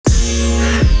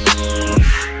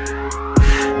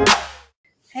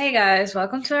Hey guys,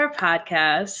 welcome to our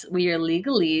podcast. We are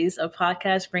Legalese, a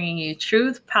podcast bringing you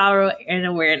truth, power, and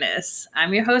awareness.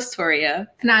 I'm your host, Toria.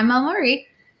 And I'm Marie.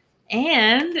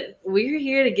 And we're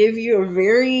here to give you a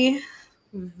very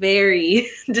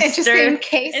Interesting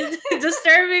case.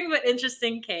 disturbing but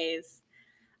interesting case.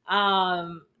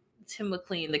 Tim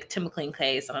McLean, the Tim McLean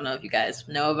case. I don't know if you guys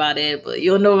know about it, but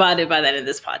you'll know about it by the end of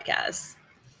this podcast.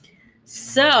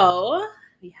 So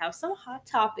we have some hot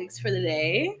topics for the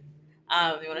day.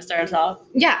 You want to start us off?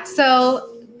 Yeah,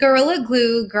 so Gorilla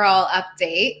Glue girl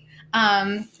update.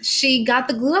 She got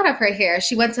the glue out of her hair.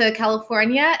 She went to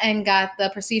California and got the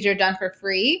procedure done for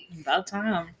free. About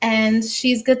time. And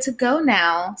she's good to go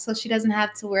now. So she doesn't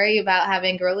have to worry about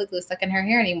having Gorilla Glue stuck in her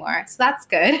hair anymore. So that's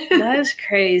good. That's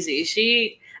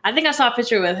crazy. I think I saw a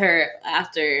picture with her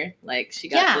after she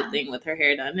got the thing with her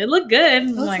hair done. It looked good.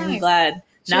 I'm glad.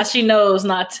 Now she knows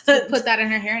not to put that in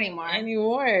her hair anymore.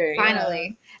 Finally.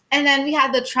 Yeah. And then we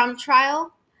had the Trump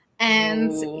trial,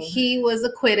 and he was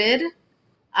acquitted.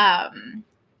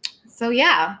 So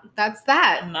yeah, that's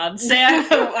that. I'm not saying.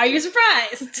 Are you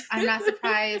surprised? I'm not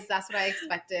surprised. That's what I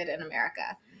expected in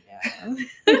America. Yeah.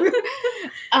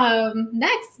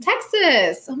 Next,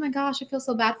 Texas. Oh my gosh, I feel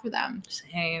so bad for them.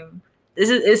 Same.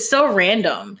 It's so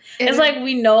random. It's like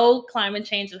we know climate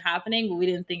change is happening, but we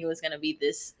didn't think it was going to be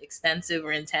this extensive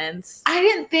or intense. I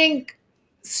didn't think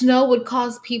snow would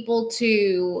cause people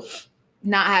to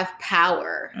not have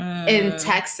power in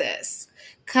Texas,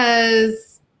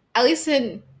 because at least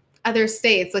in other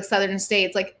states, like southern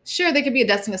states, sure, there could be a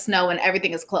dusting of snow when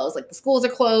everything is closed. Like the schools are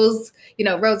closed,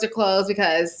 roads are closed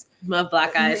because of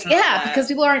black ice. Yeah, because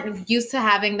people aren't used to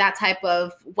having that type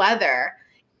of weather,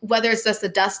 whether it's just a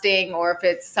dusting or if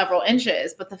it's several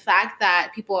inches. But the fact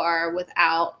that people are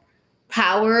without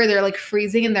power, they're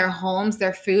freezing in their homes,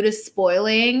 their food is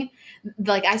spoiling.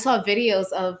 I saw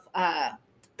videos of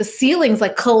the ceilings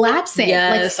collapsing,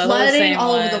 flooding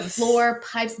all over the floor,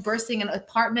 pipes bursting in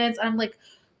apartments. And I'm like,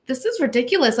 this is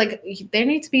ridiculous. There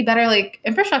needs to be better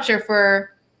infrastructure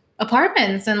for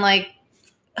apartments and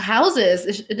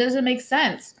houses. It doesn't make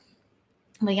sense.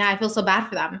 But yeah, I feel so bad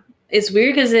for them. It's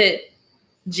weird because it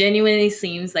genuinely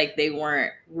seems like they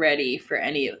weren't ready for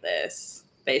any of this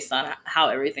based on how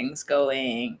everything's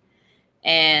going.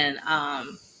 And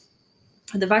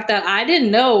the fact that I didn't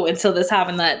know until this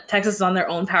happened that Texas is on their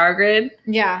own power grid.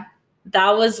 Yeah.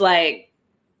 That was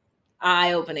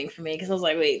eye-opening for me, because I was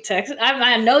like, wait, Texas?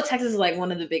 I know Texas is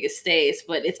one of the biggest states,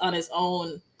 but it's on its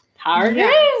own power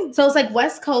grid? So it's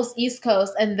West Coast, East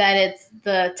Coast, and then it's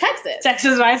the Texas.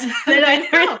 Texas, right?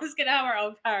 We're just going to have our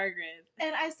own power grid.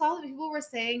 And I saw that people were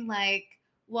saying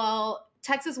well,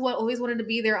 Texas always wanted to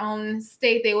be their own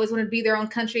state. They always wanted to be their own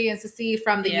country and secede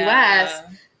from the U.S.,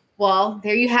 well,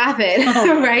 there you have it,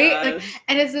 right?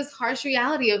 And it's this harsh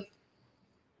reality of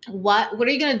what are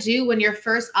you going to do when your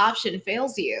first option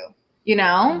fails you,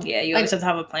 Yeah, you always have to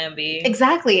have a plan B.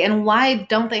 Exactly. And why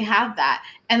don't they have that?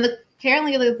 And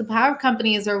apparently the power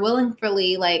companies are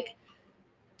willingly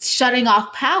shutting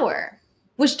off power,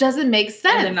 which doesn't make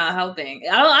sense. And they're not helping.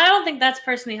 I don't think that's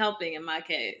personally helping in my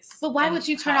case. But why would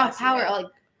you turn off power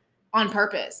on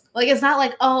purpose? It's not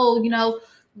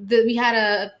we had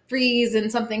a freeze and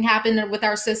something happened with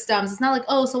our systems. It's not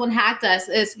someone hacked us.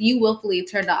 It's you willfully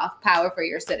turned off power for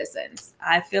your citizens.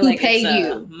 I feel like it's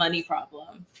a money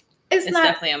problem. It's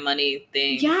definitely a money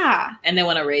thing. Yeah. And they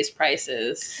want to raise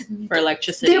prices for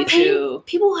electricity too.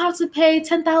 People have to pay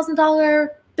 $10,000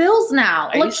 bills now.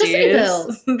 Electricity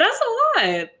bills. That's a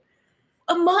lot.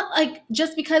 A month,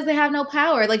 just because they have no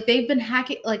power, they've been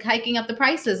hiking up the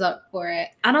prices up for it.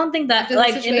 I don't think that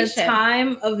in a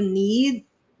time of need,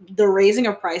 the raising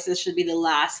of prices should be the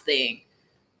last thing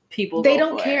people they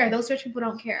don't care. Those rich people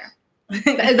don't care.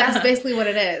 That's basically what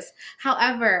it is.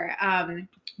 However,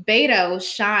 Beto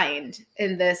shined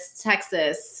in this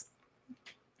Texas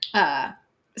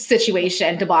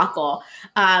situation debacle.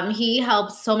 He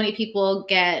helped so many people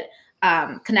get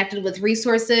connected with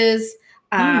resources,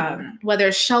 whether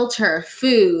it's shelter,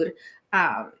 food,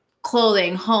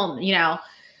 clothing, home,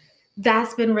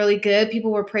 that's been really good.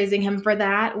 People were praising him for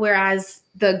that. Whereas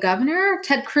the governor,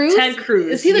 Ted Cruz.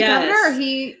 Is he the governor? Or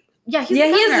he's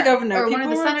the governor. Or one of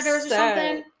the senators or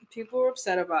something. People were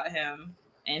upset about him.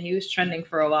 And he was trending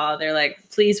for a while. They're like,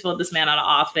 please vote this man out of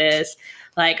office.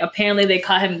 Apparently they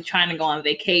caught him trying to go on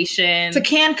vacation. To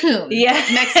Cancun. Yeah.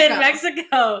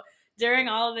 Mexico. During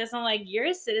all of this, I'm like,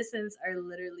 your citizens are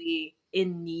literally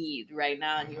in need right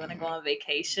now, and you want to go on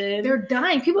vacation? They're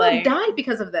dying. People have died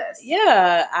because of this.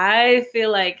 Yeah. I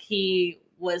feel like he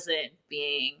wasn't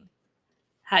being,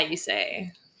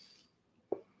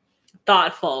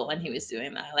 thoughtful when he was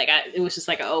doing that. It was just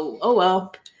oh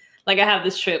well. I have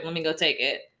this trip. Let me go take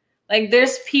it. Like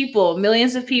there's people,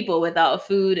 millions of people without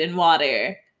food and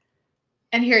water.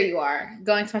 And here you are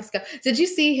going to Mexico. Did you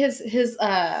see his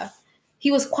he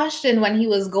was questioned when he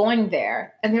was going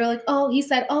there, and they were like, "Oh, he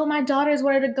said, oh, my daughters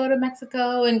wanted to go to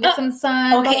Mexico and get some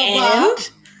sun." Okay, blah, blah, blah.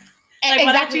 Like,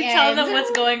 why don't you tell them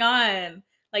what's going on?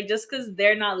 Like, just because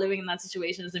they're not living in that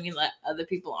situation doesn't mean that other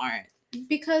people aren't.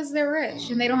 Because they're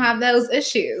rich and they don't have those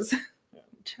issues.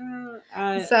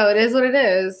 So it is what it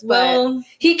is. Well, but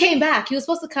he came back. He was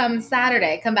supposed to come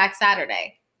back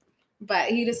Saturday, but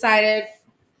he decided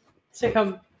to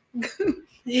come.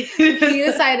 He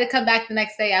decided to come back the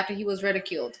next day after he was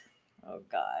ridiculed. Oh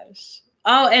gosh.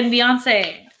 Oh, and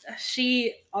Beyonce,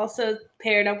 she also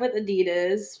paired up with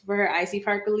Adidas for her Icy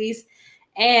Park release,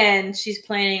 and she's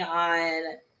planning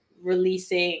on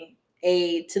releasing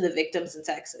aid to the victims in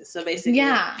Texas. So basically,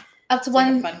 yeah, up to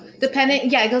one, depending.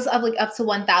 Yeah, it goes up up to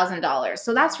 $1,000.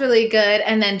 So that's really good.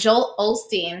 And then Joel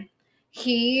Osteen,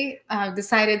 he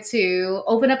decided to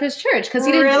open up his church because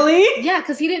he didn't. Really? Yeah,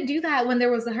 because he didn't do that when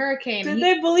there was a hurricane. Did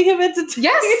they bully him into?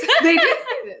 Yes, they did.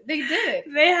 They did.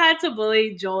 They had to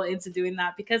bully Joel into doing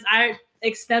that because I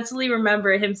extensively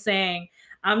remember him saying,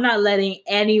 "I'm not letting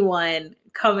anyone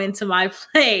come into my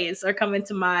place or come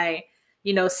into my,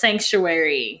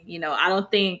 sanctuary." I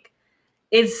don't think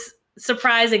it's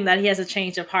surprising that he has a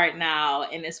change of heart now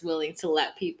and is willing to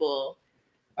let people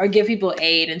or give people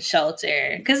aid and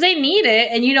shelter because they need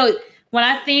it. And when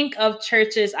I think of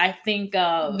churches, I think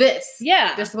of this.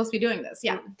 Yeah, they're supposed to be doing this.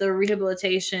 Yeah, the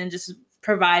rehabilitation, just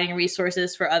providing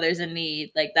resources for others in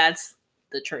need. Like that's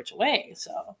the church way.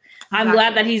 So I'm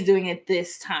glad that he's doing it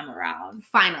this time around.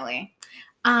 Finally.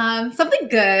 Something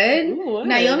good. Ooh,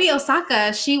 Naomi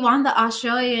Osaka, she won the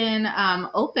Australian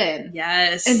Open.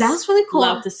 Yes. And that was really cool.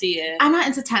 Love to see it. I'm not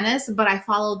into tennis, but I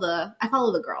follow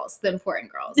the girls, the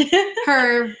important girls.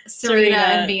 Her, Serena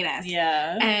and Venus.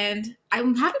 Yeah. And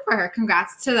I'm happy for her.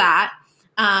 Congrats to that.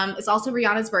 It's also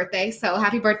Rihanna's birthday, so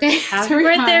happy birthday. Happy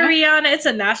birthday, Rihanna. It's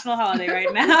a national holiday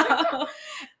right now.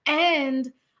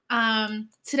 And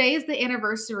today is the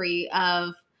anniversary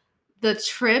of the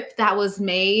trip that was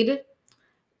made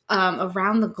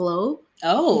around the globe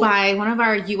by one of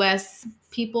our U.S.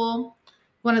 people,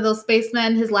 one of those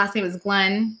spacemen. His last name is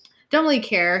Glenn. Don't really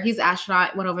care. He's an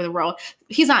astronaut, went over the world.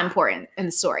 He's not important in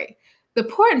the story. The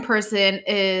important person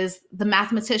is the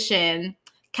mathematician,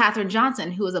 Katherine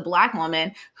Johnson, who is a Black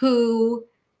woman who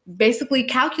basically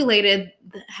calculated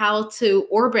how to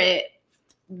orbit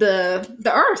the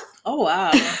Earth. Oh,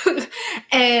 wow.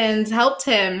 And helped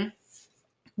him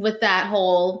with that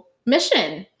whole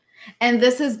mission. And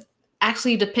this is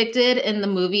actually depicted in the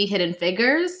movie Hidden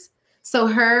Figures. So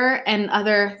her and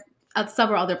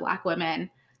several other Black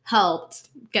women helped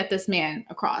get this man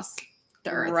across the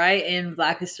Earth. Right in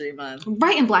Black History Month.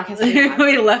 Right in Black History Month.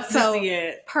 We love to see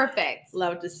it. Perfect.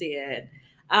 Love to see it.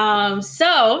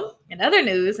 So, in other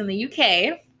news, in the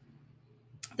UK,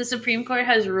 the Supreme Court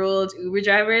has ruled Uber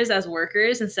drivers as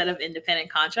workers instead of independent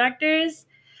contractors,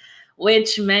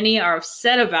 which many are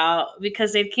upset about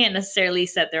because they can't necessarily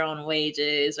set their own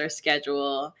wages or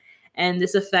schedule. And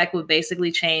this effect would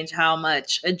basically change how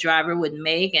much a driver would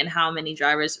make and how many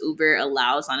drivers Uber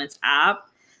allows on its app.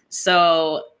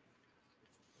 So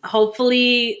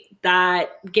hopefully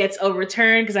that gets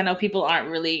overturned because I know people aren't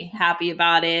really happy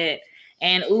about it.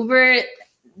 And Uber,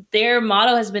 their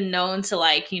motto has been known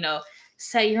to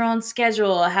set your own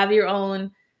schedule, have your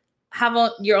own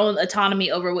autonomy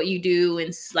over what you do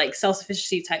and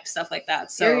self-sufficiency type stuff like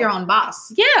that. So you're your own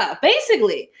boss. Yeah,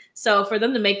 basically. So for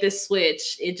them to make this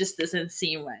switch, it just doesn't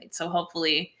seem right. So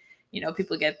hopefully,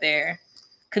 people get their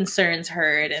concerns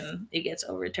heard and it gets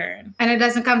overturned. And it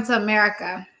doesn't come to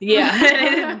America. Yeah,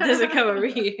 it doesn't come over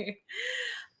here.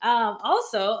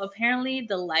 Also, apparently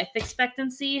the life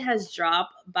expectancy has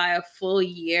dropped by a full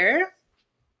year.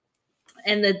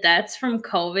 And the deaths from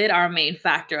COVID are a main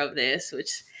factor of this,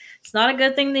 which it's not a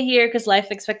good thing to hear because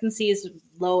life expectancy is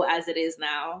low as it is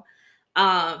now.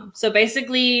 So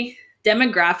basically,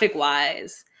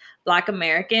 demographic-wise, Black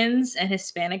Americans and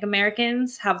Hispanic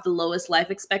Americans have the lowest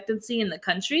life expectancy in the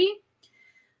country,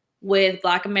 with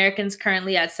Black Americans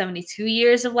currently at 72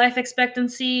 years of life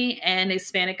expectancy and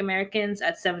Hispanic Americans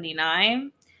at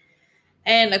 79.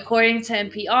 And according to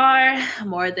NPR,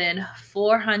 more than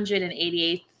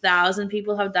 488,000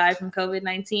 people have died from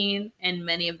COVID-19, and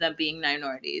many of them being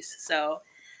minorities. So,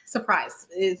 surprise.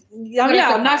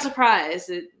 I'm not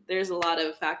surprised. There's a lot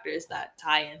of factors that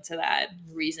tie into that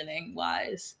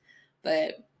reasoning-wise.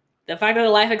 But the fact that the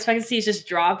life expectancy is just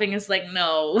dropping, it's like,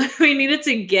 no, we needed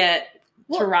to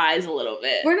rise a little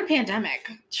bit. We're in a pandemic.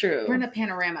 True. We're in a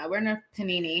panorama. We're in a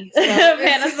panini. So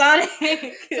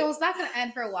Panasonic. So it's not going to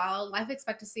end for a while. Life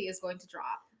expectancy is going to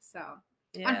drop. So,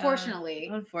 Yeah. unfortunately,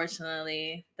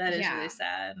 that is really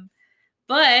sad.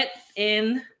 But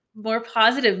in more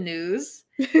positive news,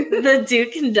 the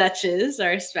Duke and Duchess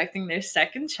are expecting their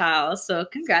second child. So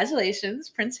congratulations,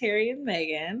 Prince Harry and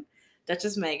Meghan,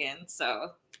 Duchess Meghan. So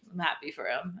I'm happy for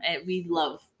them. And we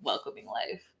love welcoming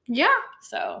life. Yeah.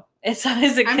 So it's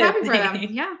always a good thing. I'm happy for them.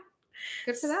 Yeah.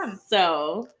 Good for them.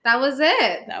 So that was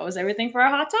it. That was everything for our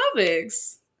hot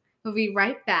topics. We'll be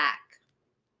right back.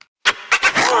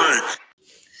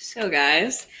 So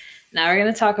guys, now we're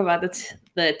going to talk about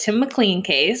the Tim McLean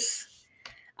case.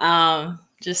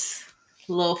 Just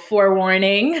a little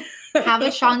forewarning. Have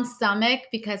a strong stomach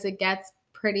because it gets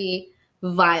pretty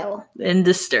vile and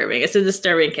disturbing. It's a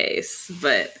disturbing case,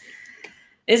 but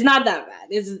it's not that bad.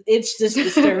 It's just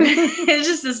disturbing. It's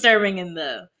just disturbing in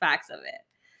the facts of it.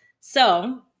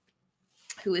 So,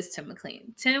 who is Tim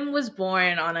McLean? Tim was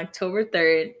born on October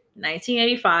 3rd,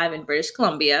 1985 in British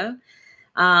Columbia.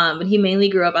 But he mainly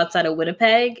grew up outside of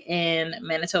Winnipeg in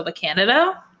Manitoba,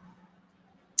 Canada.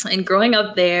 And growing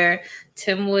up there,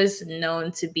 Tim was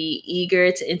known to be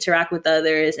eager to interact with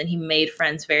others, and he made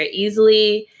friends very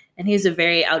easily. And he's a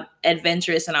very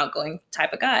adventurous and outgoing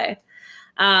type of guy.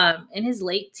 In his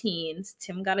late teens,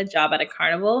 Tim got a job at a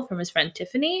carnival from his friend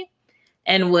Tiffany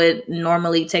and would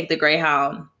normally take the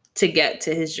Greyhound to get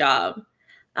to his job.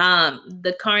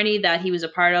 The carny that he was a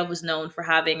part of was known for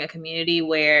having a community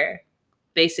where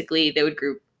basically they would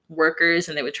group workers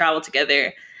and they would travel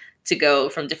together to go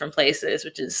from different places,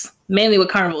 which is mainly what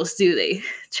carnivals do. They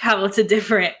travel to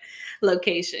different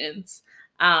locations.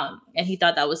 And he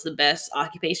thought that was the best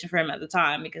occupation for him at the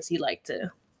time because he liked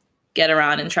to get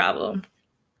around and travel.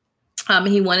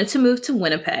 He wanted to move to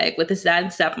Winnipeg with his dad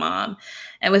and stepmom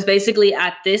and was basically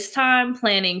at this time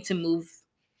planning to move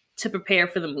to prepare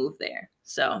for the move there.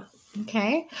 So,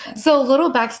 okay. So a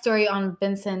little backstory on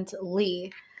Vincent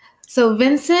Lee. So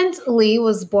Vincent Lee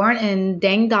was born in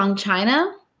Dandong,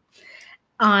 China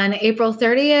on April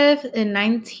 30th in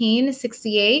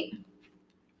 1968.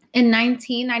 In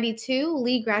 1992,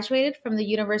 Lee graduated from the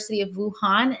University of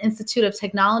Wuhan Institute of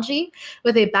Technology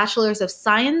with a Bachelor's of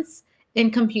Science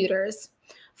in Computers.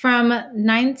 From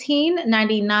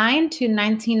 1999 to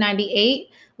 1998,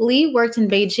 Lee worked in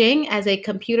Beijing as a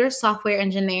computer software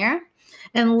engineer,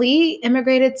 and Lee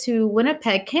immigrated to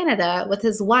Winnipeg, Canada with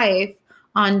his wife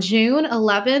on June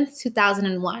 11,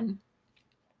 2001.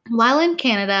 While in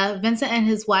Canada, Vincent and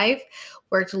his wife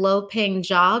worked low-paying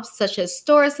jobs such as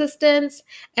store assistants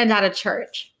and at a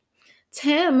church.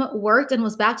 Tim worked and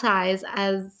was baptized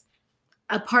as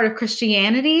a part of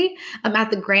Christianity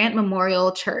at the Grant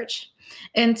Memorial Church.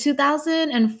 In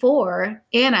 2004,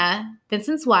 Anna,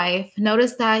 Vincent's wife,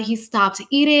 noticed that he stopped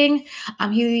eating.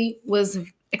 He was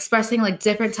expressing like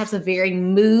different types of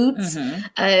varying moods,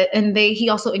 and he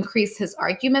also increased his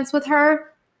arguments with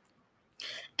her.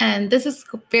 And this is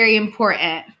very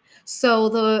important.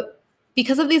 So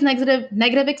because of these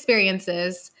negative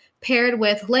experiences, paired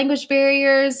with language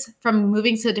barriers from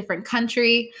moving to a different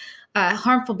country,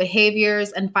 harmful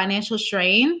behaviors, and financial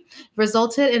strain,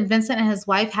 resulted in Vincent and his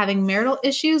wife having marital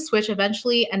issues, which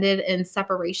eventually ended in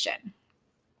separation.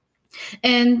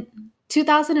 In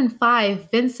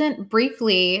 2005, Vincent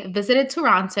briefly visited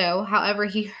Toronto. However,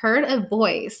 he heard a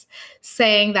voice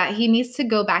saying that he needs to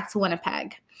go back to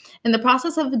Winnipeg. In the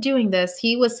process of doing this,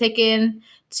 he was taken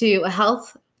to a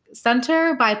health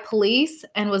center by police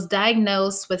and was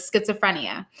diagnosed with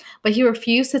schizophrenia, but he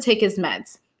refused to take his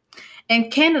meds. In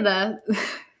Canada,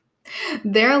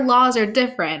 their laws are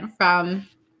different from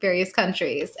various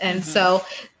countries. And so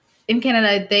in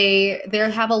Canada, they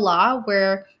have a law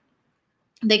where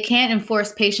they can't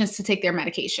enforce patients to take their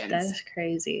medications. That's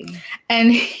crazy.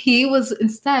 And he was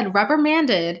instead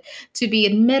reprimanded to be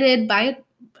admitted by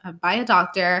a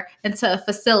doctor into a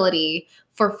facility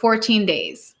for 14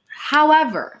 days.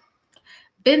 However,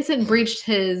 Vincent breached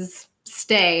his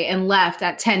stay and left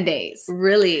at 10 days.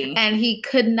 Really? And he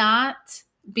could not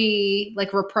be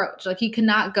like reproached. Like he could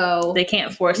not go. They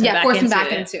can't force him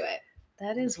back into it.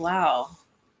 That is wow.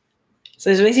 So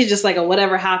it's basically just like a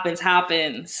whatever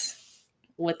happens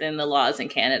within the laws in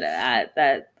Canada.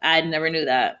 I never knew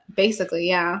that. Basically,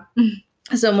 yeah.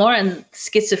 So more on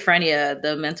schizophrenia,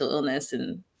 the mental illness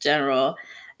in general,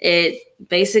 it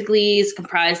basically is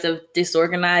comprised of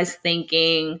disorganized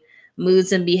thinking,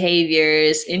 moods and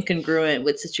behaviors incongruent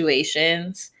with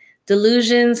situations,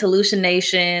 delusions,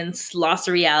 hallucinations, loss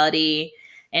of reality,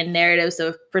 and narratives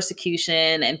of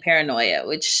persecution and paranoia,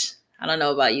 which I don't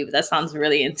know about you, but that sounds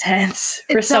really intense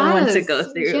for someone to go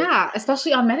through. Yeah,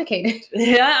 especially unmedicated.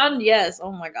 Yes.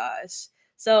 Oh my gosh.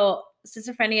 So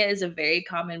schizophrenia is a very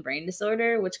common brain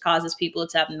disorder, which causes people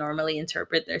to abnormally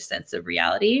interpret their sense of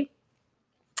reality.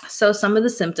 So some of the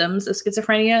symptoms of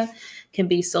schizophrenia can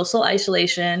be social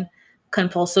isolation,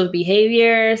 compulsive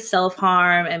behavior,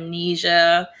 self-harm,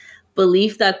 amnesia,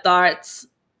 belief that thoughts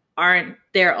aren't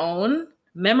their own,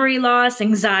 memory loss,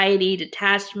 anxiety,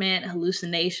 detachment,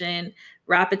 hallucination,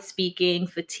 rapid speaking,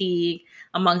 fatigue,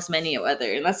 amongst many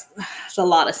other. And that's a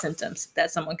lot of symptoms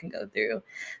that someone can go through.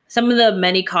 Some of the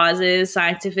many causes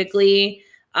scientifically,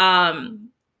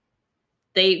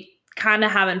 they kind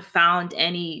of haven't found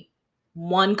any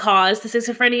one cause to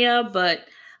schizophrenia, but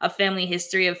a family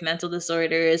history of mental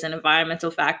disorders and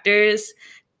environmental factors,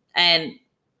 and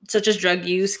such as drug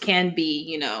use, can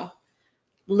be,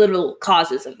 little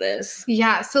causes of this.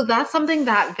 Yeah, so that's something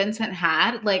that Vincent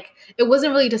had. Like, it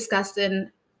wasn't really discussed in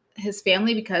his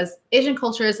family because Asian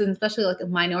cultures, and especially like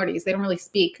minorities, they don't really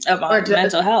speak about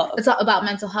mental health. It's about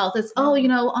mental health. It's,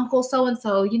 Uncle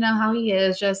so-and-so, how he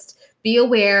is, just be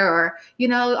aware, or,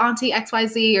 Auntie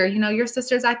XYZ, or, your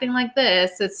sister's acting like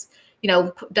this. It's,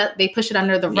 they push it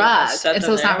under the rug. And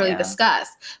so it's not really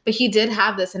discussed. But he did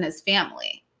have this in his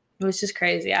family. Which is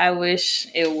crazy. I wish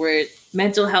it were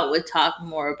mental health would talk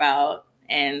more about,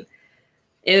 and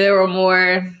if there were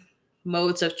more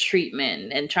modes of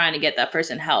treatment and trying to get that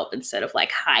person help instead of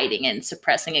like hiding and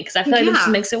suppressing it. Because I feel like it just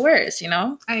makes it worse,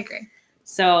 I agree.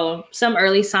 So some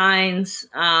early signs,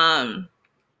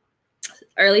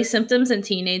 early symptoms in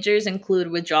teenagers include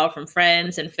withdrawal from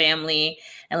friends and family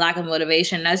and lack of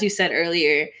motivation. And as you said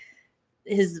earlier,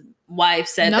 his wife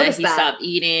said that he stopped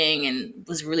eating and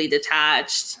was really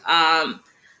detached.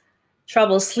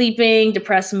 Trouble sleeping,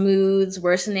 depressed moods,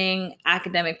 worsening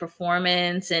academic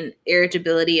performance, and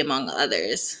irritability, among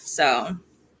others. So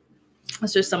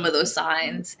those are some of those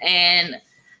signs. And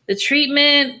the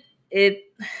treatment, it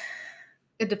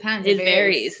depends. It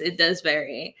varies. It does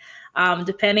vary.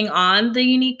 Depending on the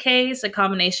unique case, a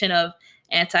combination of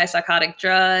antipsychotic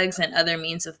drugs and other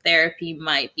means of therapy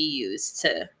might be used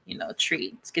to,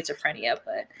 treat schizophrenia.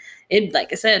 But it,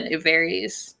 like I said, it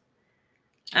varies.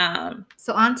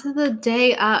 So on to the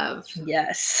day of.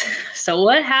 Yes. So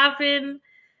what happened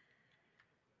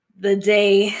the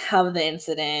day of the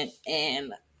incident,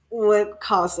 and what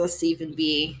caused us to even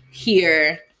be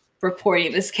here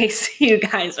reporting this case to you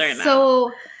guys right now?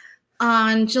 So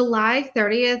on July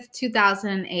 30th,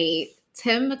 2008,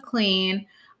 Tim McLean,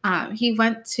 he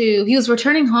was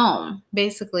returning home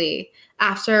basically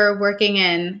after working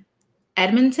in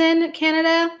Edmonton,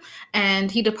 Canada, and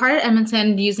he departed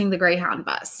Edmonton using the Greyhound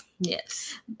bus.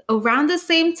 Yes. Around the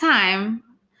same time,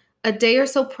 a day or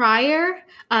so prior,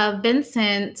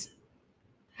 Vincent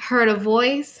heard a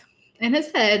voice in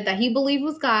his head that he believed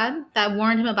was God that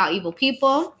warned him about evil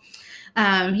people.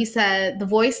 He said the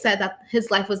voice said that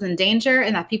his life was in danger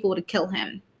and that people would kill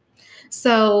him.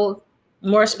 So,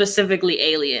 more specifically,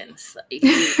 aliens.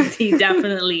 He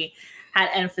definitely had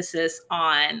emphasis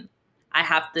on, I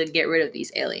have to get rid of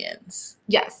these aliens.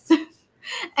 Yes.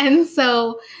 And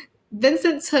so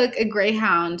Vincent took a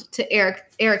Greyhound to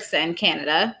Erickson,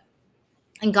 Canada,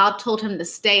 and God told him to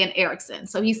stay in Erickson.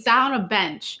 So he sat on a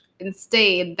bench and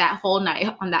stayed that whole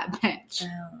night on that bench.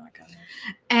 Oh my goodness.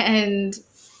 And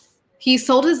he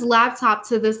sold his laptop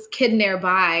to this kid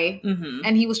nearby,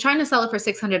 and he was trying to sell it for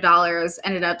 $600,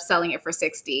 ended up selling it for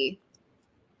 $60.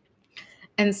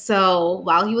 And so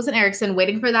while he was in Erickson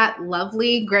waiting for that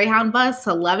lovely Greyhound bus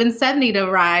 1170 to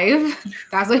arrive,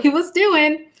 that's what he was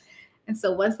doing. And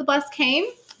so once the bus came,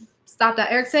 stopped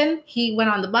at Erickson, he went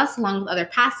on the bus along with other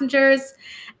passengers,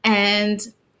 and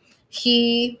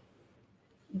he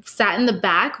sat in the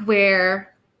back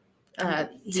where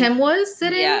Tim was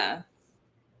sitting. Yeah.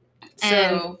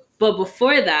 But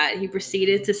before that, he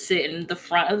proceeded to sit in the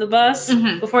front of the bus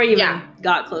before he even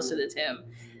got closer to Tim.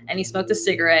 And he smoked a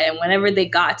cigarette. And whenever they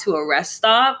got to a rest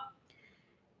stop,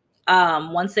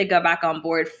 once they got back on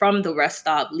board from the rest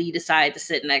stop, Lee decided to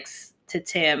sit next to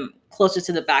Tim, closer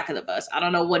to the back of the bus. I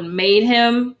don't know what made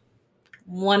him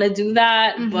want to do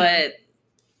that, but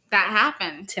that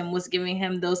happened. Tim was giving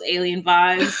him those alien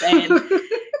vibes, and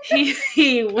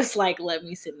he was like, let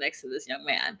me sit next to this young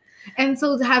man. And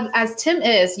so as Tim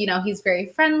is, he's very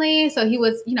friendly. So he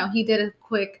was, he did a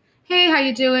quick, hey, how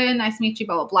you doing? Nice to meet you,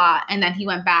 blah, blah, blah. And then he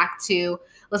went back to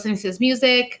listening to his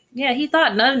music. Yeah, he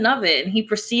thought none of it. And he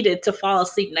proceeded to fall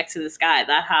asleep next to this guy.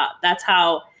 That's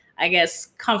how, I guess,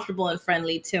 comfortable and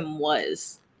friendly Tim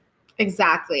was.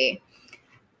 Exactly.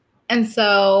 And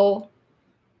so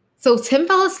Tim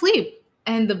fell asleep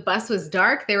and the bus was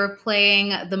dark. They were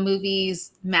playing the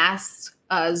movie's Masked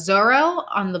Zorro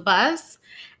on the bus.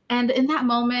 And in that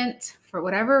moment, for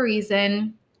whatever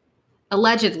reason,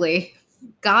 allegedly,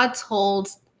 God told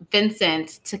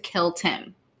Vincent to kill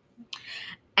Tim.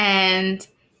 And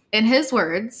in his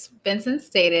words, Vincent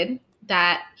stated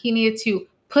that he needed to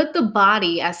put the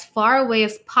body as far away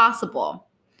as possible,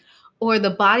 or the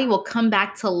body will come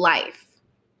back to life.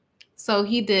 So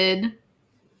he did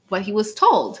what he was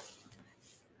told.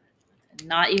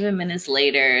 Not even minutes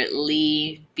later,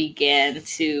 Lee began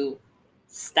to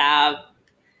stab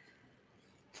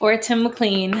for Tim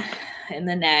McLean in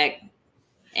the neck,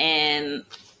 and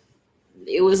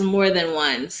it was more than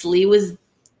once. Lee was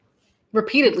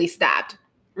repeatedly stabbed.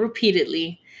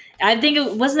 Repeatedly. I think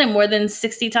it wasn't more than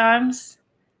 60 times.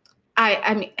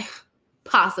 I mean,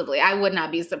 possibly. I would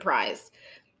not be surprised.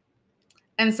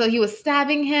 And so he was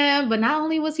stabbing him, but not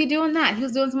only was he doing that, he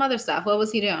was doing some other stuff. What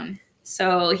was he doing?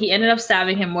 So he ended up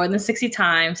stabbing him more than 60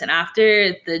 times. And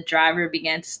after the driver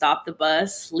began to stop the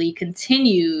bus, Lee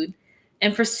continued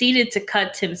and proceeded to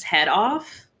cut Tim's head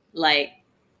off, like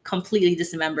completely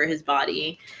dismember his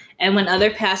body. And when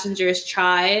other passengers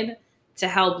tried to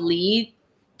help, Lee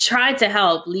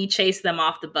chased them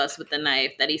off the bus with the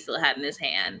knife that he still had in his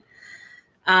hand.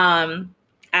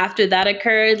 After that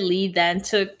occurred, Lee then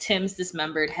took Tim's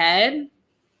dismembered head,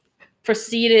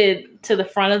 proceeded to the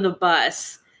front of the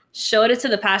bus, showed it to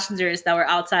the passengers that were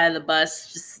outside of the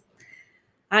bus.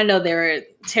 I know they were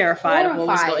terrified of what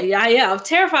was going on. Yeah,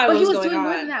 terrified of what was going on. But he was doing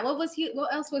more than that. What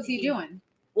else was he doing?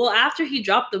 Well, after he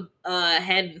dropped the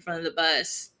head in front of the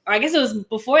bus, or I guess it was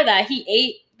before that, he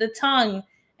ate the tongue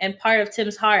and part of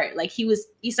Tim's heart. Like he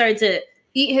started to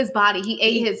eat his body. He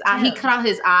ate his eye. He cut out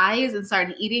his eyes and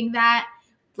started eating that.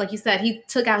 Like you said, he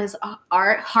took out his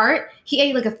heart. He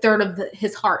ate like a third of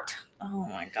his heart. Oh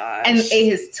my gosh. And ate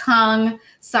his tongue,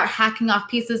 start hacking off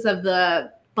pieces of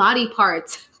the body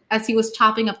parts as he was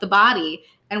chopping up the body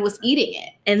and was eating it.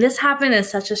 And this happened in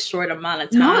such a short amount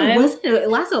of time. No, it wasn't. It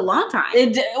lasted a long time.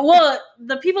 Well,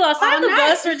 the people outside the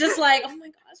bus were just like, oh my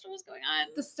gosh, what's going on?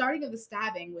 The starting of the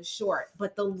stabbing was short,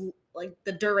 but the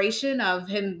duration of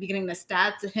him beginning to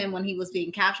stab to him when he was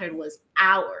being captured was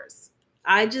hours.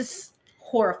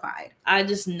 Horrified. I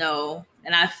just know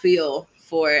and I feel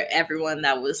for everyone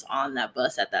that was on that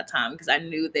bus at that time, because I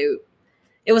knew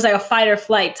it was like a fight or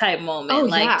flight type moment.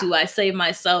 Do I save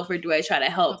myself or do I try to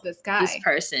help this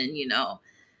person,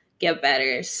 get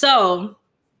better? So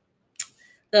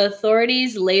the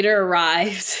authorities later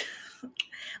arrived.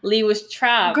 Lee was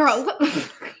trapped. Girl.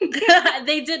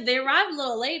 They arrived a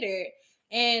little later.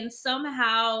 And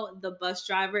somehow the bus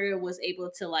driver was able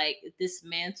to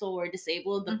dismantle or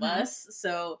disable the bus.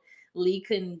 So Lee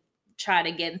couldn't try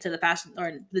to get into the passenger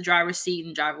or the driver's seat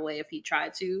and drive away if he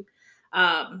tried to.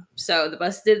 So the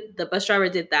bus driver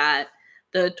did that.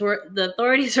 The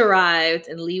authorities arrived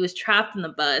and Lee was trapped in the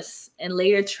bus and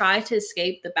later tried to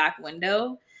escape the back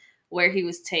window where he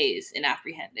was tased and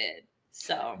apprehended.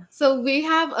 So we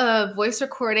have a voice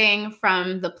recording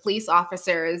from the police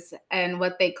officers and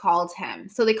what they called him.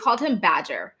 So they called him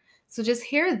Badger. So just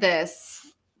hear this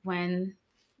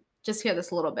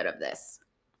little bit of this.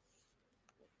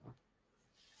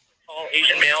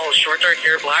 Asian male, short dark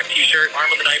hair, black t-shirt,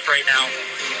 armed with a knife right now.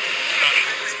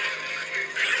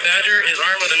 Badger is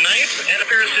armed with a knife and a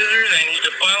pair of scissors, and he's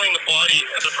defiling the body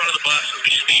at the front of the bus as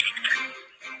we speak.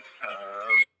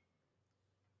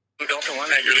 Delta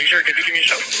 1 at your leisure, could you give me a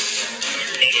shout?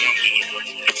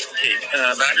 Okay,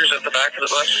 Badger's at the back of the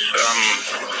bus,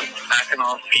 hacking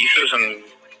off pieces and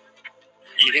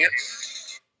eating it.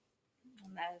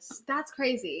 That's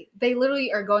crazy. They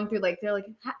literally are going through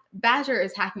Badger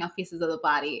is hacking off pieces of the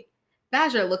body.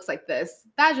 Badger looks like this.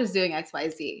 Badger's doing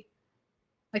XYZ.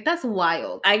 That's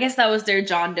wild. I guess that was their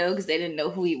John Doe because they didn't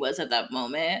know who he was at that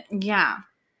moment. Yeah.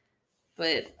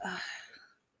 But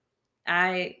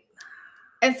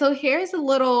And so here's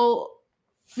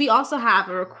we also have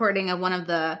a recording of one of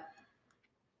the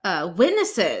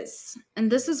witnesses.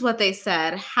 And this is what they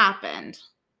said happened.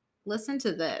 Listen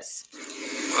to this.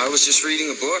 I was just reading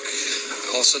a book.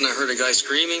 All of a sudden I heard a guy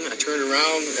screaming. I turned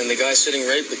around and the guy sitting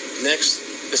right next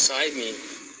beside me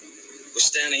was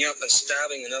standing up and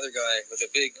stabbing another guy with a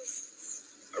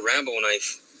Rambo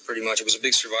knife, pretty much. It was a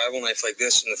big survival knife like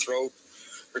this in the throat.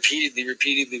 Repeatedly.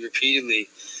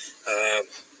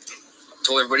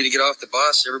 Told everybody to get off the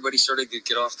bus. Everybody started to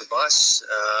get off the bus.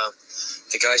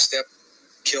 The guy still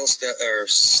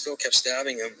kept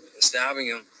stabbing him.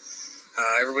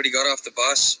 Everybody got off the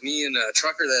bus. Me and a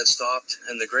trucker that had stopped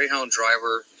and the Greyhound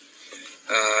driver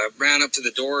ran up to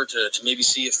the door to maybe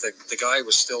see if the guy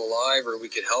was still alive or we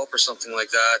could help or something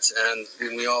like that. And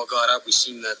when we all got up, we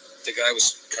seen that the guy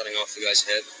was cutting off the guy's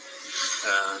head.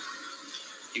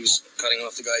 He was cutting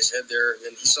off the guy's head there.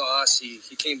 And he saw us.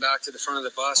 He came back to the front of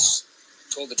the bus,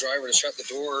 told the driver to shut the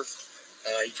door.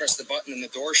 He pressed the button and the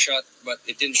door shut, but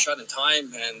it didn't shut in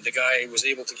time, and the guy was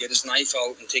able to get his knife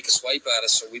out and take a swipe at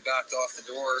us, so we backed off the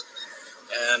door.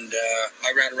 And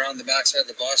I ran around the backside of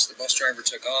the bus driver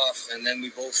took off, and then we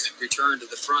both returned to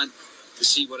the front to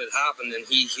see what had happened, and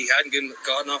he hadn't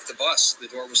gotten off the bus. The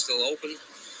door was still open.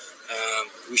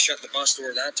 We shut the bus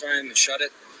door that time and shut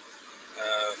it.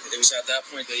 It was at that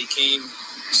point that he came,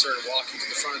 started walking to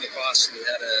the front of the bus, and he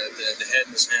had the head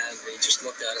in his hand, and he just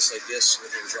looked at us like this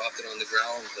and dropped it on the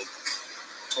ground, like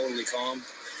totally calm.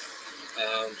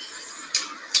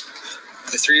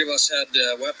 The three of us had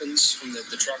weapons from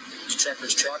the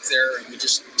trucker's truck there, and we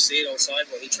just stayed outside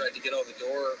while he tried to get out the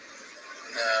door.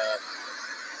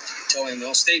 Telling him,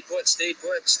 "No, stay put, stay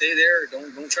there.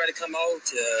 Don't try to come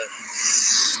out."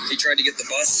 He tried to get the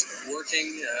bus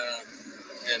working,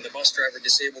 and the bus driver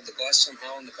disabled the bus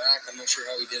somehow in the back. I'm not sure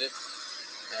how he did it.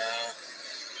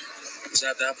 It was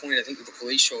at that point I think that the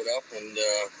police showed up and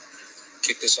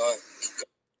kicked us off.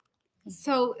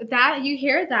 So that you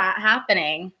hear that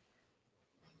happening.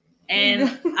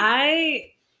 And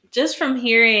I, just from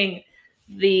hearing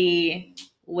the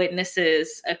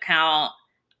witnesses' account,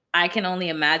 I can only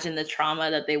imagine the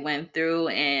trauma that they went through.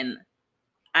 And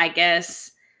I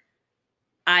guess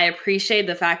I appreciate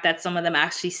the fact that some of them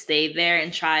actually stayed there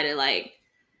and try to like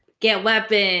get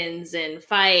weapons and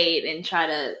fight and try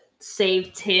to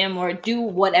save Tim or do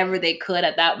whatever they could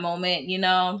at that moment, you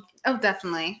know? Oh,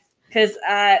 definitely. Because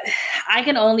I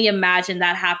can only imagine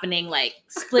that happening like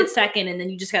split second, and then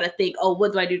you just got to think, oh,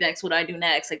 what do I do next? What do I do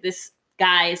next? Like, this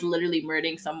guy is literally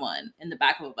murdering someone in the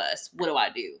back of a bus. What do I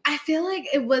do? I feel like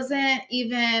it wasn't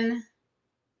even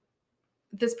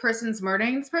this person's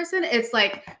murdering this person. It's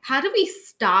like, how do we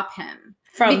stop him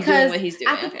From doing what he's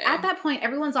doing. At that point,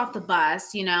 everyone's off the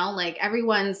bus, you know, like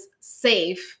everyone's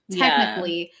safe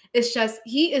technically. Yeah. It's just,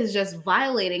 he is just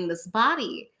violating this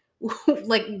body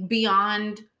like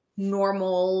beyond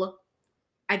normal,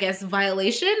 I guess,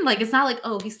 violation. Like, it's not like,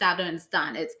 oh, he stabbed him and it's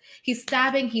done. It's he's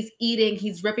stabbing, he's eating,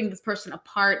 he's ripping this person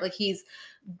apart. Like, he's,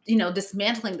 you know,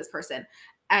 dismantling this person.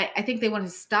 I think they want to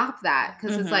stop that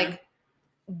because it's like,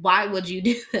 why would you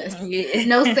do this? Yeah.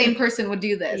 No sane person would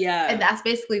do this. Yeah. And that's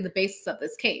basically the basis of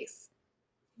this case.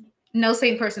 No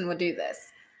sane person would do this.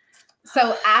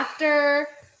 So after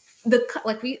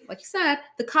like you said,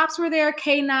 the cops were there,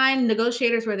 K9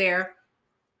 negotiators were there,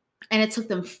 and it took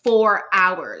them 4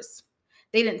 hours.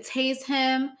 They didn't tase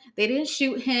him. They didn't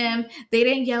shoot him. They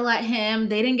didn't yell at him.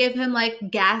 They didn't give him like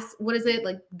gas. What is it?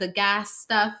 Like the gas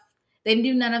stuff. They didn't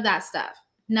do none of that stuff.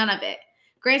 None of it.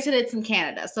 Granted, it's in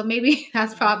Canada, so maybe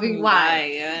that's probably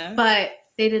why. Yeah. But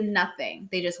they did nothing.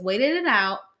 They just waited it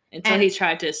out. Until he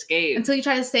tried to escape. Until he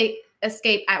tried to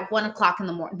escape at 1:00 in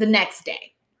the morning, the next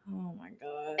day. Oh my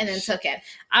gosh. And then took it.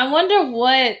 I wonder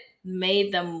what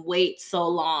made them wait so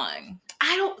long.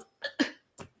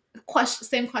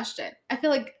 Same question. I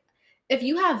feel like if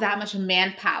you have that much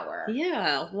manpower.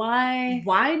 Yeah. Why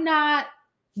not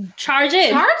charge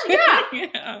it? Yeah.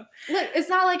 Yeah. Look, it's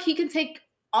not like he can take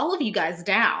all of you guys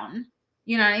down.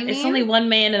 You know what I mean? It's only one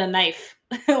man and a knife.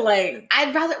 Like,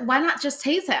 why not just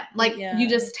tase him? Like, yeah. You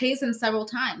just tase him several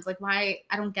times. Like, why?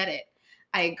 I don't get it.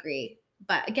 I agree.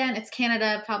 But again, it's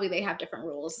Canada. Probably they have different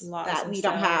rules that we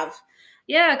don't have.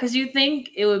 Yeah, because you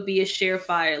think it would be a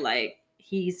surefire, like,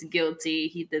 he's guilty,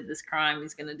 he did this crime,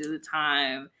 he's going to do the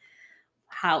time.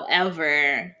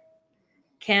 However,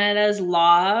 Canada's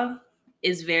law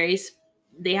is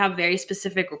they have very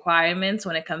specific requirements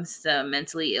when it comes to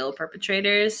mentally ill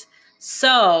perpetrators.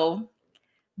 So,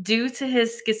 due to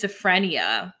his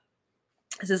schizophrenia,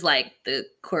 this is like the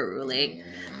court ruling,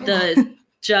 the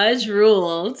judge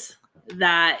ruled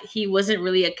that he wasn't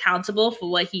really accountable for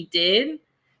what he did.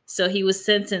 So he was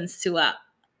sentenced to a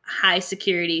high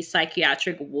security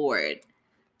psychiatric ward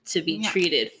to be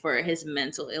treated for his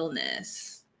mental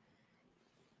illness.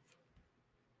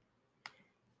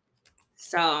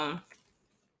 So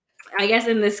I guess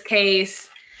in this case,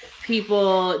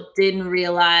 people didn't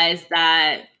realize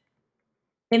that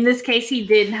in this case, he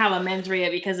didn't have a mens rea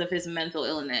because of his mental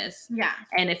illness. Yeah.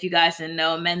 And if you guys didn't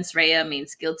know, mens rea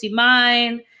means guilty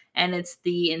mind, and it's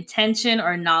the intention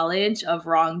or knowledge of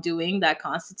wrongdoing that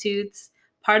constitutes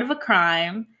part of a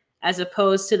crime as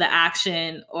opposed to the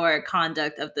action or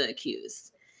conduct of the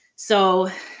accused. So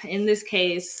in this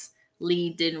case,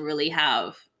 Lee didn't really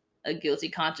have a guilty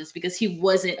conscience because he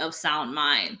wasn't of sound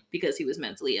mind because he was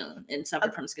mentally ill and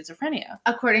suffered from schizophrenia.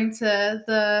 According to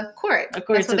the court.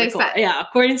 According to the court. Yeah,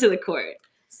 according to the court.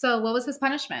 So what was his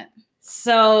punishment?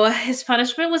 So his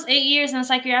punishment was 8 years in a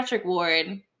psychiatric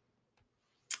ward.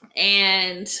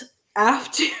 And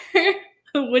after,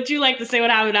 would you like to say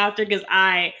what happened after? Because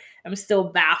I am still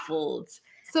baffled.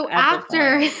 So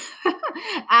after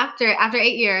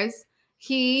 8 years,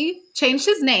 he changed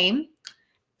his name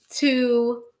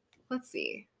to, let's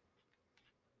see.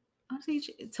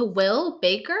 to Will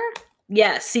Baker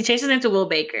Yes, he changed his name to Will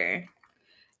Baker.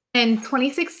 in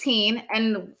 2016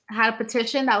 and had a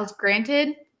petition that was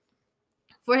granted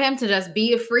for him to just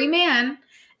be a free man.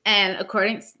 And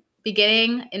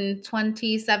beginning in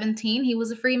 2017, he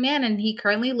was a free man, and he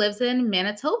currently lives in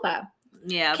Manitoba,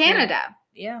 Canada.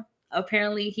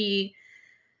 Apparently he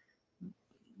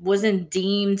wasn't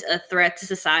deemed a threat to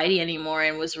society anymore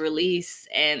and was released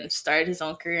and started his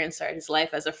own career and started his life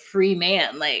as a free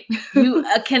man. Like, you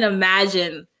can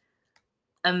imagine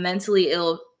a mentally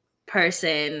ill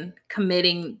person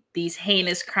committing these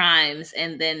heinous crimes,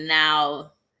 and then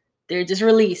now they're just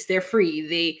released. They're free.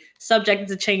 They subjected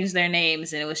to change their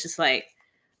names, and it was just like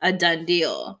a done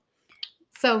deal.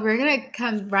 So we're going to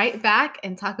come right back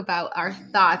and talk about our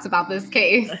thoughts about this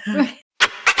case.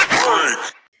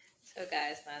 So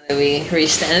guys, now that we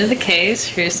reached the end of the case,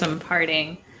 here's some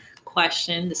parting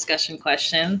discussion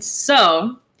questions.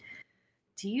 So,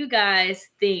 do you guys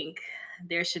think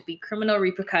there should be criminal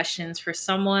repercussions for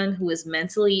someone who is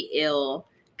mentally ill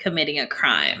committing a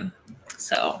crime?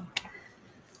 So,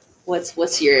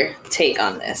 what's your take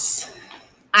on this?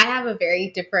 I have a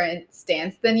very different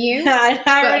stance than you. Let's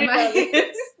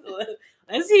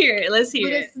hear it.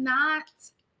 But it's not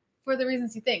for the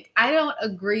reasons you think. I don't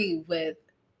agree with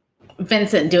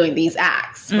Vincent doing these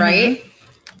acts, right?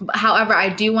 However, I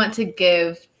do want to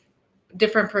give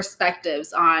different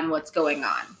perspectives on what's going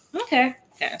on. Okay.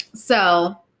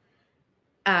 So,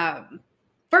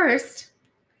 first,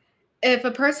 if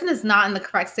a person is not in the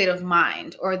correct state of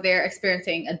mind, or they're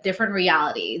experiencing a different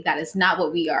reality that is not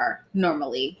what we are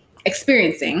normally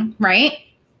experiencing, right?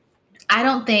 I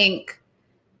don't think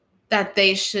that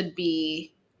they should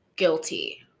be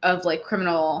guilty of like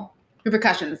criminal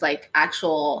repercussions, like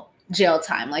actual jail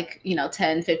time, like,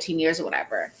 10, 15 years or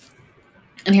whatever.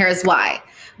 And here's why.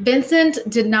 Vincent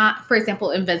did not, for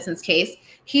example, in Vincent's case,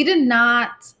 he did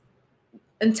not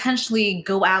intentionally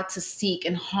go out to seek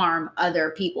and harm other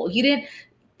people. He didn't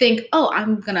think, oh,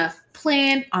 I'm going to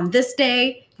plan on this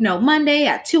day, Monday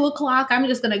at 2:00, I'm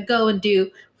just going to go and do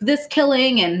this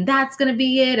killing and that's going to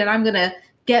be it. And I'm going to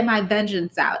get my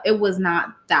vengeance out. It was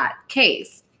not that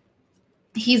case.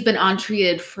 He's been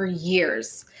untreated for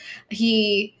years.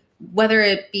 Whether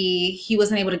it be he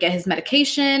wasn't able to get his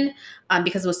medication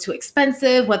because it was too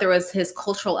expensive, whether it was his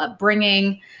cultural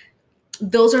upbringing,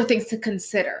 those are things to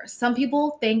consider. Some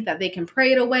people think that they can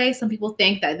pray it away. Some people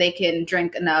think that they can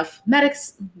drink enough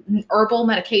herbal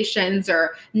medications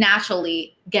or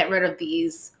naturally get rid of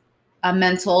these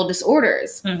mental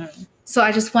disorders. Mm-hmm. So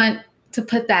I just want to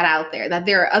put that out there, that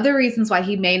there are other reasons why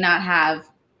he may not have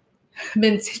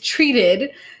been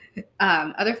treated,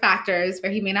 other factors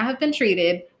where he may not have been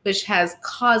treated, which has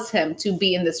caused him to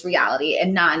be in this reality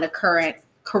and not in the current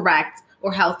correct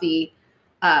or healthy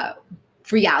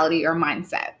reality or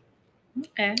mindset.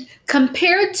 Okay.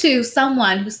 Compared to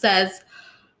someone who says,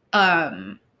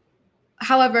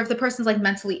 however, if the person's like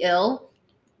mentally ill,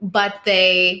 but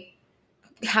they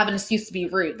have an excuse to be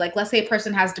rude, like let's say a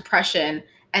person has depression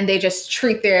and they just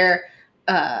treat their,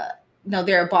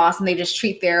 they're a boss and they just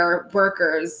treat their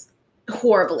workers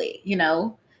horribly,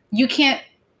 you can't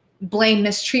blame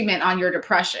mistreatment on your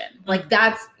depression. Like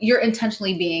you're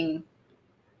intentionally being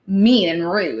mean and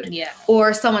rude. Yeah.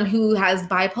 Or someone who has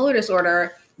bipolar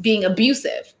disorder being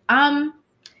abusive.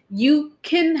 You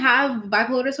can have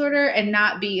bipolar disorder and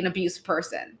not be an abusive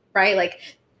person, right? Like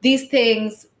these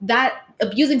things, that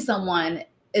abusing someone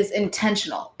is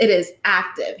intentional. It is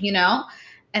active,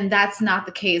 and that's not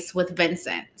the case with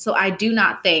Vincent. So I do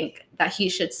not think that he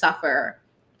should suffer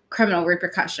criminal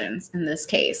repercussions in this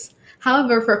case.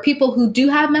 However, for people who do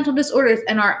have mental disorders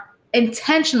and are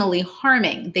intentionally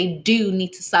harming, they do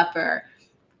need to suffer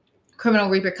criminal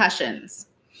repercussions.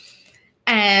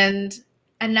 And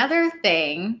another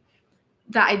thing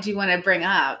that I do want to bring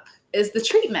up is the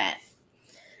treatment.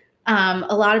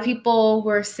 A lot of people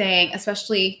were saying,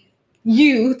 especially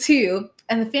you too,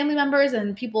 and the family members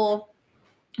and people,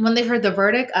 when they heard the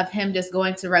verdict of him just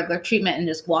going to regular treatment and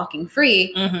just walking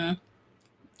free,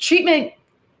 treatment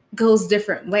goes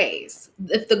different ways.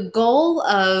 If the goal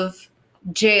of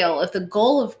jail, if the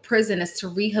goal of prison is to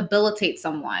rehabilitate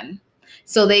someone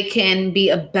so they can be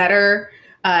a better,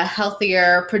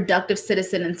 healthier, productive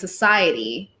citizen in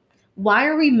society, why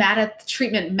are we mad at the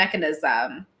treatment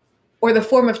mechanism or the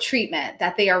form of treatment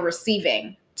that they are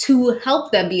receiving to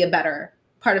help them be a better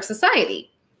part of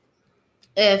society?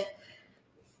 If,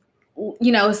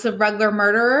 it's a regular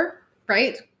murderer,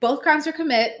 right? Both crimes are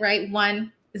commit, right?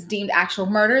 One is deemed actual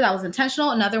murder that was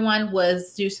intentional. Another one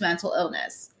was due to mental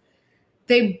illness.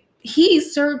 They he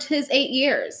served his 8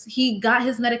 years. He got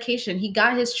his medication. He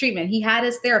got his treatment. He had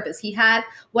his therapist. He had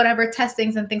whatever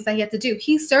testings and things that he had to do.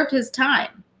 He served his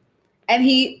time. And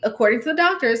he, according to the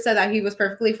doctors, said that he was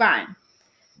perfectly fine.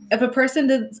 If a person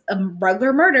did a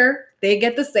regular murder, they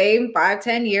get the same 5,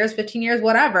 10 years, 15 years,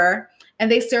 whatever,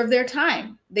 and they serve their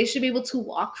time. They should be able to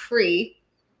walk free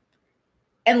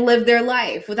and live their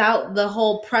life without the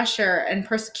whole pressure and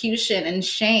persecution and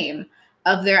shame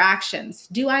of their actions.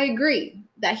 Do I agree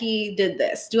that he did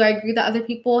this? Do I agree that other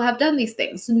people have done these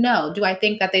things? No. Do I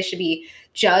think that they should be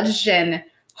judged and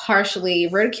harshly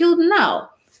ridiculed? No.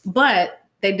 But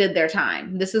they did their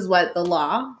time. This is what the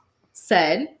law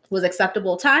said was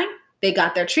acceptable time. They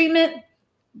got their treatment.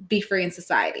 Be free in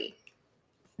society.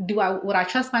 Would I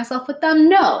trust myself with them?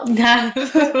 No. No.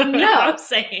 No. I'm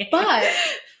saying. But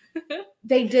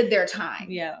they did their time.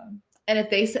 Yeah. And if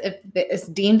it's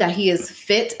deemed that he is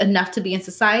fit enough to be in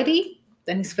society,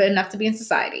 then he's fit enough to be in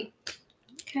society.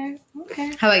 Okay.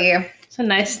 How about you? It's a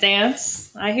nice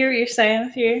stance. I hear what you're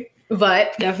saying here.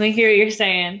 But Definitely hear what you're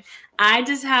saying. I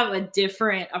just have a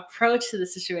different approach to the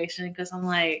situation because I'm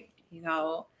like,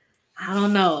 I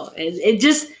don't know. It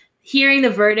just, hearing the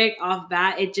verdict off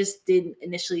bat, it just didn't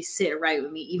initially sit right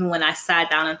with me. Even when I sat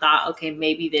down and thought, okay,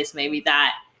 maybe this, maybe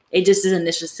that, it just didn't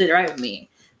initially sit right with me.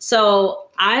 So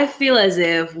I feel as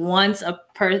if once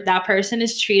that person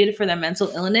is treated for their mental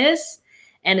illness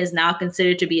and is now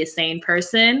considered to be a sane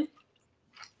person,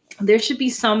 there should be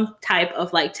some type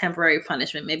of like temporary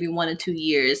punishment, maybe 1 to 2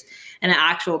 years in an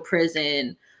actual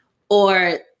prison,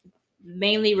 or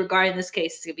mainly regarding this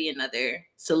case, it could be another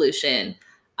solution.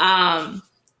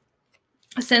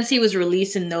 Since he was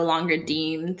released and no longer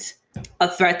deemed a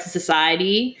threat to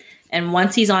society, and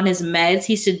once he's on his meds,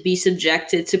 he should be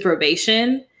subjected to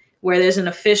probation, where there's an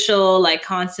official like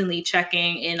constantly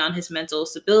checking in on his mental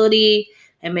stability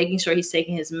and making sure he's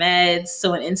taking his meds.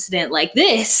 So an incident like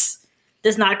this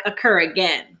does not occur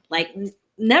again, like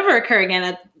never occur again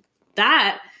at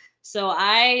that. So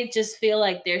I just feel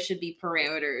like there should be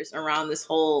parameters around this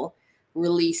whole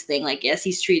release thing. Like, yes,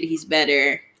 he's treated, he's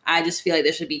better. I just feel like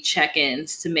there should be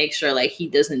check-ins to make sure like he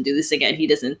doesn't do this again. He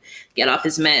doesn't get off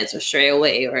his meds or stray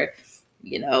away, or,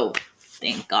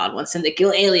 thank God wants him to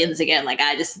kill aliens again. Like,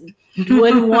 I just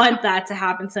wouldn't want that to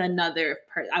happen to another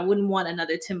person. I wouldn't want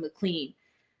another Tim McLean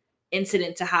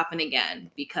incident to happen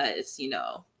again because,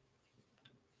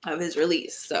 of his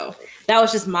release. So that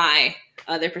was just my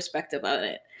other perspective on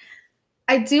it.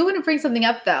 I do want to bring something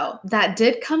up, though, that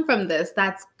did come from this.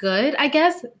 That's good, I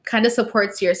guess, kind of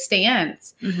supports your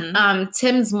stance. Mm-hmm.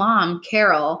 Tim's mom,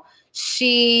 Carol,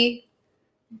 she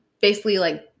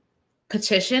basically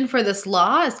petitioned for this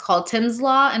law. It's called Tim's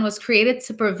Law and was created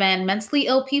to prevent mentally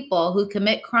ill people who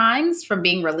commit crimes from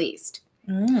being released.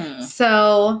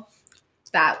 So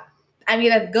that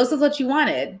goes with what you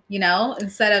wanted,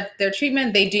 instead of their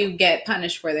treatment, they do get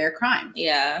punished for their crime.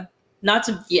 Yeah.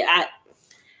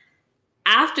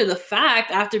 After the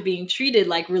fact, after being treated,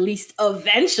 released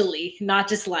eventually, not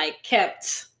just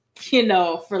kept,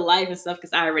 for life and stuff,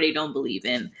 because I already don't believe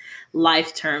in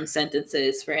life-term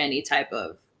sentences for any type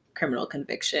of criminal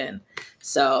conviction.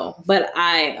 So, but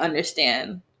I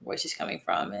understand where she's coming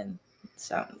from. And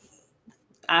so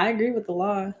I agree with the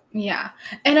law. Yeah.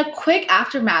 And a quick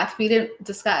aftermath we didn't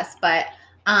discuss, but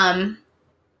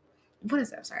what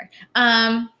is it? I'm sorry.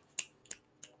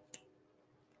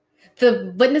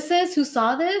 The witnesses who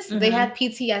saw this, mm-hmm. they had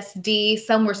PTSD.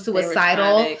 Some were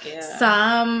suicidal. Traumatic, yeah.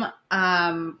 Some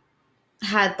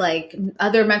had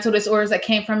other mental disorders that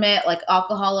came from it, like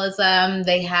alcoholism.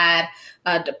 They had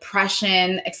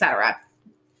depression, etc.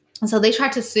 And so they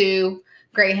tried to sue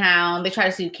Greyhound. They tried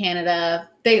to sue Canada.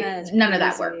 None of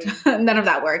that worked. None of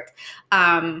that worked.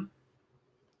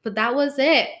 But that was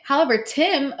it. However,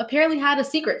 Tim apparently had a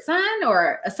secret son,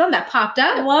 or a son that popped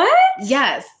up. What?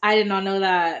 Yes. I did not know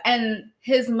that. And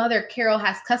his mother, Carol,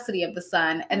 has custody of the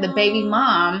son. And the baby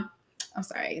mama,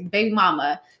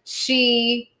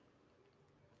 she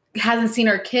hasn't seen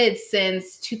her kids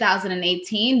since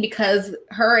 2018 because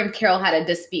her and Carol had a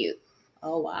dispute.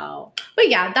 Oh, wow. But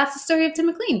yeah, that's the story of Tim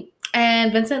McLean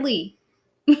and Vincent Lee.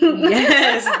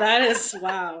 Yes, that is,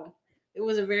 wow. It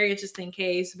was a very interesting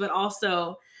case, but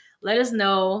also let us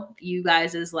know you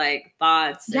guys'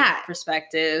 thoughts and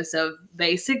perspectives of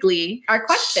basically our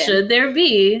question. Should there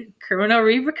be criminal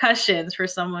repercussions for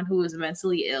someone who is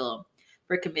mentally ill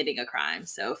for committing a crime?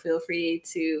 So feel free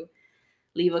to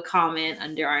leave a comment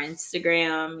under our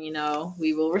Instagram.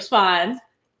 We will respond.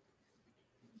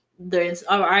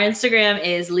 Our Instagram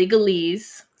is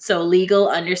legalese, so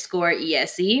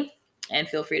legal_ESE, and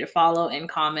feel free to follow and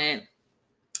comment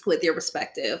with your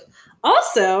perspective.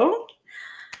 Also,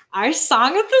 Our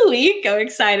song of the week. I'm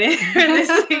excited for this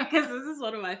week because this is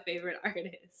one of my favorite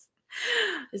artists.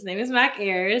 His name is Mac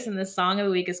Ayres, and the song of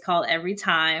the week is called Every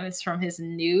Time. It's from his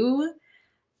new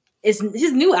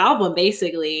album,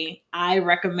 basically. I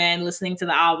recommend listening to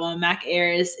the album. Mac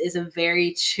Ayres is a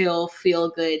very chill,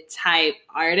 feel-good type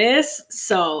artist,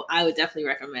 so I would definitely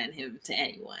recommend him to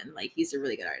anyone. Like, he's a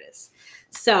really good artist.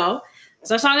 So,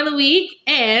 it's our song of the week,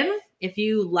 and if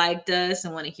you liked us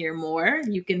and want to hear more,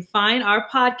 you can find our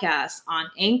podcast on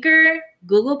Anchor,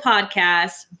 Google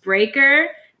Podcasts, Breaker,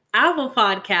 Apple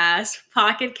Podcasts,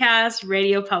 Pocket Cast,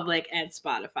 Radio Public, and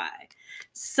Spotify.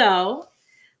 So,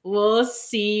 we'll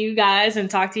see you guys and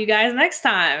talk to you guys next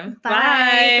time. Bye.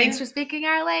 Bye. Thanks for speaking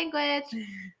our language.